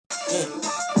Yeah.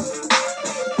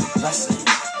 Wrestling.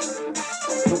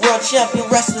 The world champion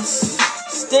wrestlers.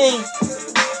 Sting,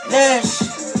 Nash,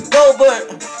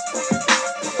 Goldberg,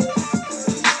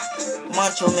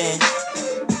 Macho Man,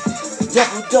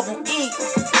 WWE,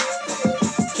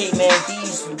 K-Man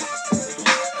Diesel,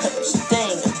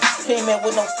 Sting, K-Man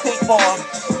with no cape on.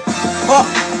 Huh,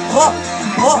 huh,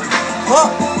 huh, huh,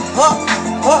 huh,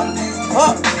 huh,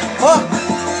 huh, huh.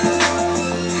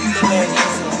 K-Man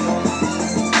Diesel.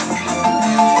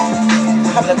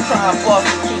 I'm the crime boss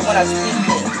to keep when I speak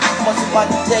it. Once in my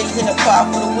day, hit a car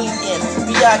for the weekend.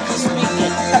 B.I. keep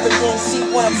speaking, everything see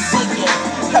what I'm seeking.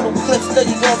 Pedal clips,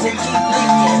 30 guns and keep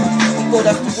leaking. We go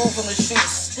up the roof from the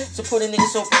streets, so put a nigga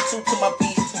so true to my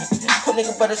beef. Put nigga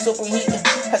better superheat.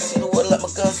 I see the word like my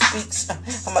gun speaks.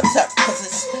 I'm a top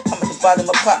cause I'm at the bottom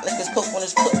of my pot like it's coke when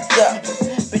it's cooked up.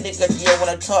 Big nigga got the air when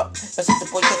I talk. That's if the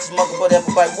boy catches mugger, but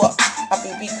everybody walk. I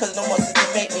be beat cause no one since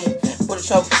they make me. But the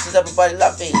trouble is everybody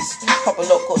love face. Couple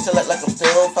loco select like I'm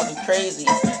still fucking crazy.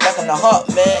 Like I'm the heart,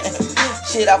 man.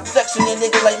 Shit, I flex on your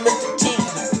nigga like Mr. T.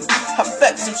 I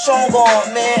flex some strong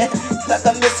arm, man. Like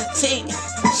I'm Mr. T.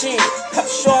 Shit, I'm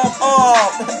strong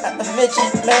arm. A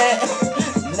midget, man.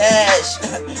 Nash.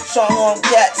 Strong arm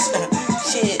cats.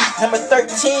 Shit, number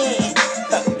 13.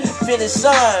 Finish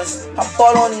sons. I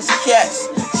bought on these cats.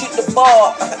 Shoot the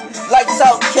ball. Lights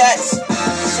out, cats.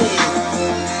 Shit.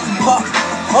 Huh,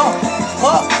 huh,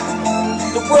 huh.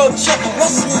 The world champion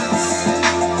wrestling.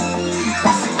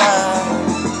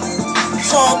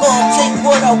 So I'm gonna take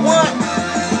what I want.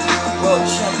 World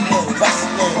champion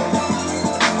wrestling.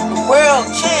 The world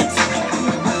champion.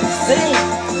 Sting,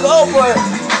 Goldberg,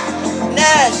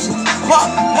 Nash,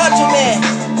 Macho Man.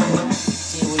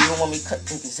 See, well, you don't want me to cut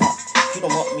niggas out. You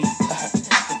don't want me to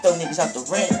throw niggas out the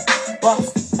ring. Buff.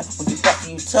 When you buff,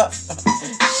 you tough.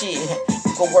 Shit.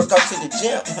 You go work out to the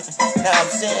gym. Now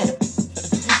I'm saying.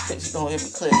 You don't hear me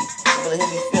clearly. You really hear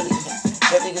me Philly.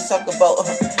 That nigga talk about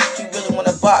you really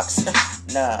wanna box.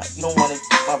 Nah, you don't wanna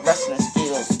my wrestling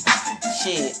skills.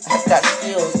 Shit, I got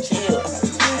skills, chill.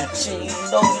 Shit, you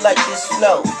know you like this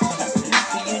flow.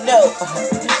 Do you know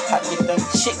I get them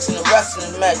chicks in the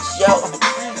wrestling match, yo.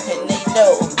 And they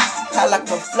know I like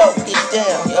the flow, get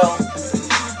down, yo.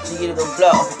 To get it a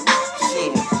blow.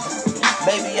 Shit.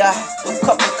 Maybe I do a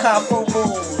couple kung fu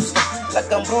moves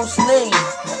like I'm Bruce Lee.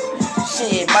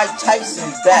 Shit, Mike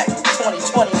Tyson back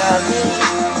 2020, know what I mean?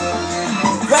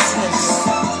 Wrestlers,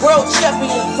 world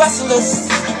champion wrestlers.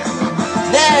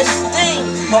 Nash, Sting,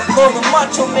 Hulk Hogan,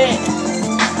 Macho Man,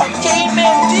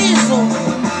 K-Man Diesel,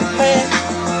 man.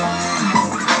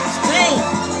 Sting,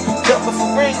 jumping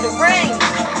from ring to ring.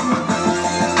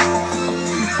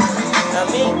 Know what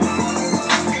I mean?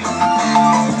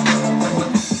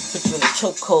 Put you in the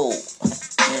chokehold.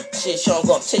 Shit, Sean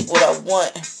gonna take what I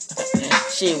want.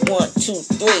 Shit, 1, 2,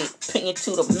 3, pin it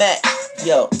to the mat,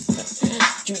 yo.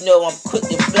 You know I'm quick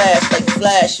to flash like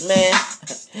Flash, man.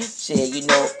 Shit, you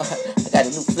know I got a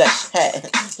new flesh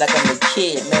hat, like I'm a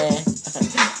kid, man.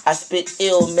 I spit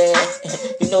ill, man.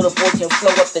 You know the boy can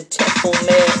flow up the tempo,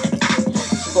 man.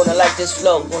 You gonna like this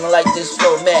flow,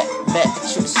 Matt,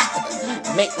 choose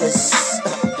maintenance.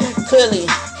 Clearly,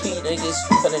 you niggas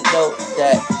gonna know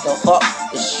that the heart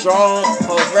is strong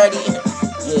already.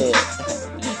 Yeah.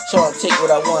 So I'll take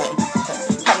what I want.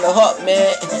 I'm the Hawk,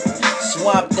 man.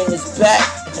 Swamp Thing is back.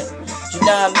 You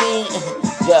know what I mean?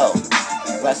 Yo,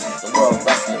 wrestling, the world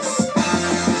wrestlers.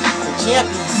 The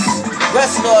champions,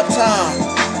 wrestling all time.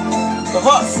 The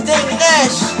Hawk, Sting,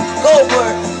 Nash,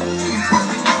 Goldberg.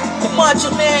 The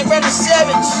Macho Man, Randy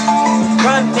Savage.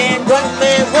 Run, man, run.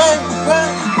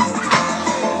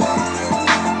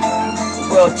 The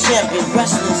world champion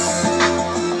wrestlers.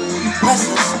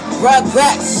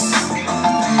 Rugrats.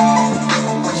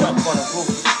 Jump on the roof,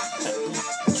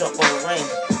 jump on the ring.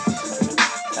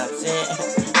 Know what I'm saying?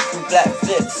 Do black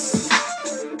flips.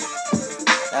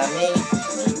 Know what I mean?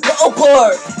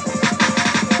 Goldberg!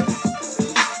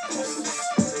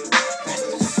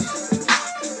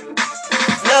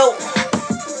 Flow!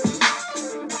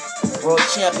 World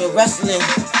champion wrestling.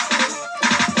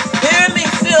 Hear me,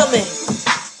 feel me.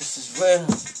 This is real.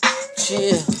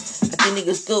 Chill. I think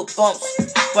niggas good bumps.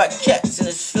 White cats in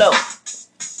this flow.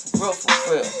 Real for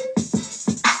real.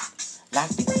 Like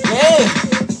the game.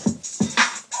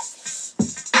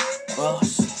 Bro,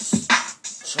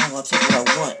 so I'm gonna take what I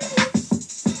want.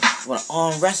 You wanna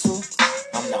arm wrestle?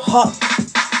 I'm the Hawk.